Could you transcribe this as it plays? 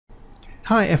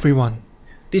Hi everyone,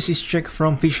 this is Jack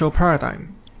from Visio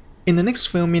Paradigm. In the next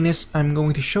few minutes, I'm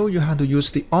going to show you how to use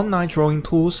the online drawing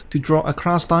tools to draw a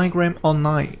class diagram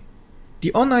online.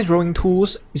 The online drawing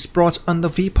tools is brought under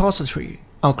Vpository,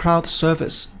 our cloud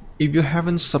service. If you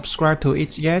haven't subscribed to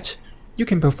it yet, you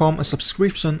can perform a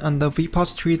subscription under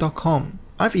vpository.com.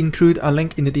 I've included a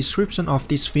link in the description of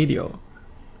this video.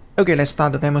 Okay, let's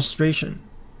start the demonstration.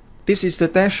 This is the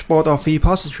dashboard of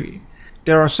Vpository.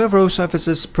 There are several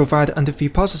services provided under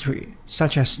Vpository,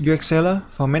 such as UXeller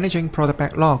for managing product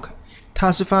backlog,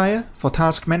 Taskifier for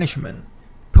task management,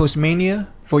 Postmania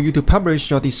for you to publish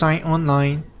your design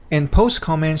online, and post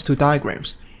comments to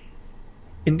diagrams.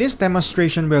 In this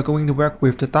demonstration, we are going to work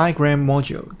with the diagram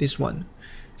module, this one.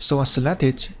 So I select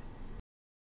it.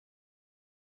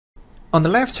 On the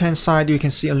left-hand side, you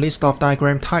can see a list of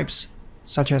diagram types,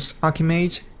 such as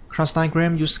Archimate, class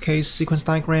diagram, use case, sequence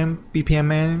diagram,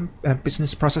 BPMN,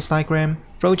 business process diagram,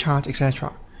 flowchart,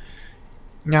 etc.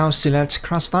 Now select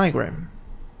class diagram.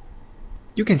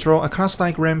 You can draw a class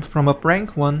diagram from a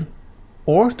blank one,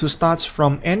 or to start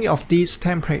from any of these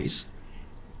templates.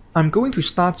 I'm going to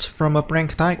start from a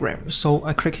blank diagram, so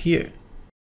I click here.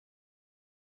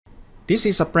 This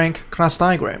is a blank class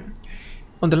diagram.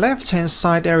 On the left-hand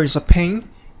side, there is a pane.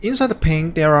 Inside the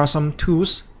pane, there are some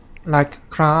tools like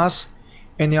class,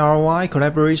 NROI,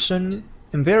 collaboration,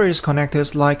 and various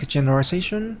connectors like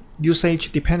generalization,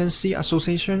 usage dependency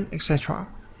association, etc.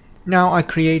 Now I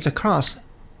create a class.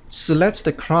 Select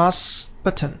the class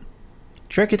button,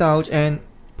 drag it out and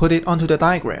put it onto the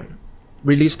diagram.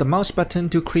 Release the mouse button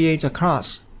to create a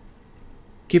class.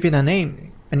 Give it a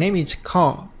name. I name it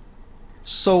car.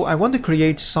 So I want to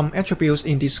create some attributes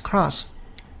in this class.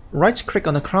 Right-click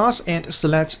on the class and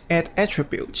select Add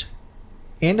Attribute.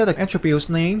 Enter the attribute's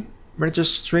name,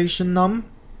 registration num,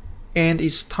 and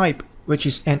its type, which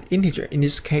is an integer in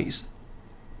this case.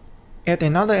 Add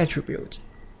another attribute.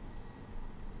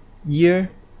 Year,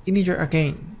 integer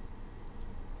again.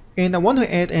 And I want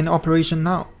to add an operation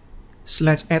now.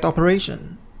 Select Add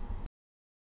Operation.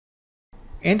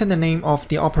 Enter the name of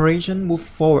the operation, move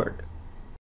forward.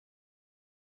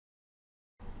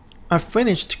 I've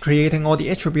finished creating all the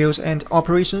attributes and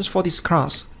operations for this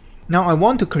class. Now I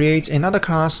want to create another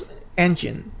class,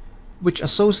 Engine, which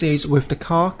associates with the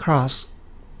car class.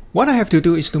 What I have to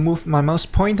do is to move my mouse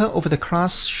pointer over the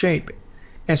class shape.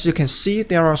 As you can see,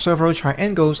 there are several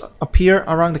triangles appear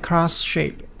around the class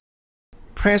shape.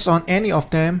 Press on any of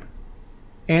them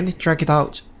and drag it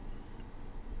out.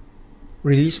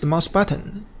 Release the mouse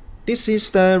button. This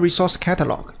is the resource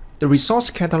catalog. The resource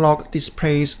catalog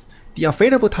displays the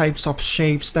available types of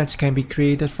shapes that can be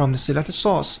created from the selected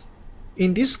source.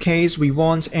 In this case, we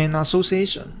want an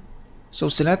association, so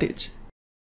select it.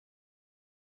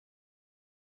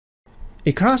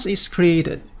 A class is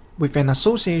created with an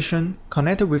association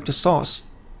connected with the source.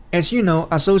 As you know,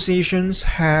 associations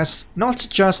has not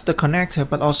just the connector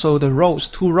but also the rows,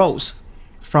 two rows,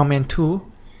 from and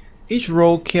to. Each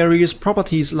row carries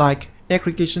properties like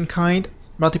aggregation kind,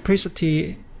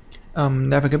 multiplicity,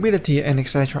 navigability, and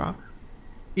etc.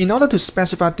 In order to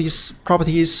specify these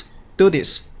properties, do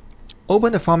this.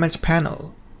 Open the Format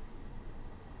panel.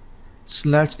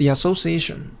 Select the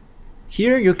association.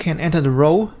 Here you can enter the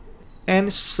row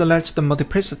and select the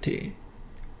multiplicity,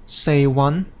 say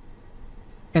 1,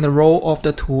 and the row of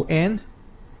the to n.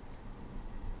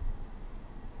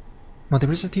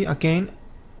 Multiplicity again.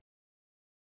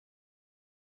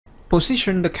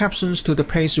 Position the captions to the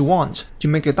place you want to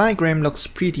make the diagram look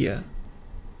prettier.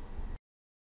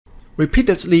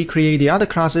 Repeatedly create the other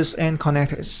classes and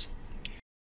connectors.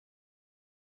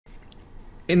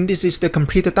 And this is the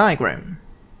completed diagram.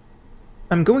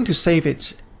 I'm going to save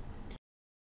it.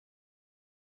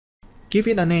 Give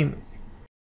it a name.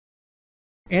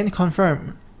 And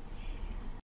confirm.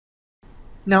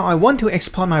 Now I want to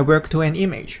export my work to an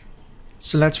image.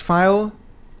 Select File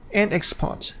and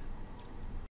Export.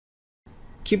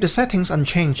 Keep the settings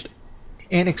unchanged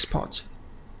and export.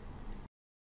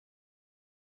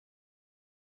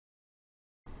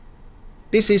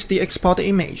 This is the export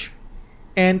image.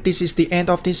 And this is the end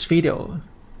of this video.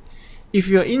 If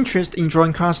you are interested in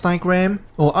drawing class diagram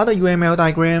or other UML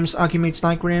diagrams, Archimate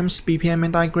diagrams,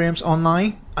 BPMN diagrams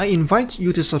online, I invite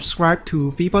you to subscribe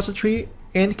to Vpository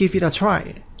and give it a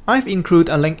try. I've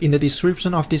included a link in the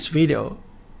description of this video.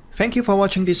 Thank you for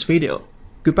watching this video.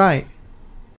 Goodbye.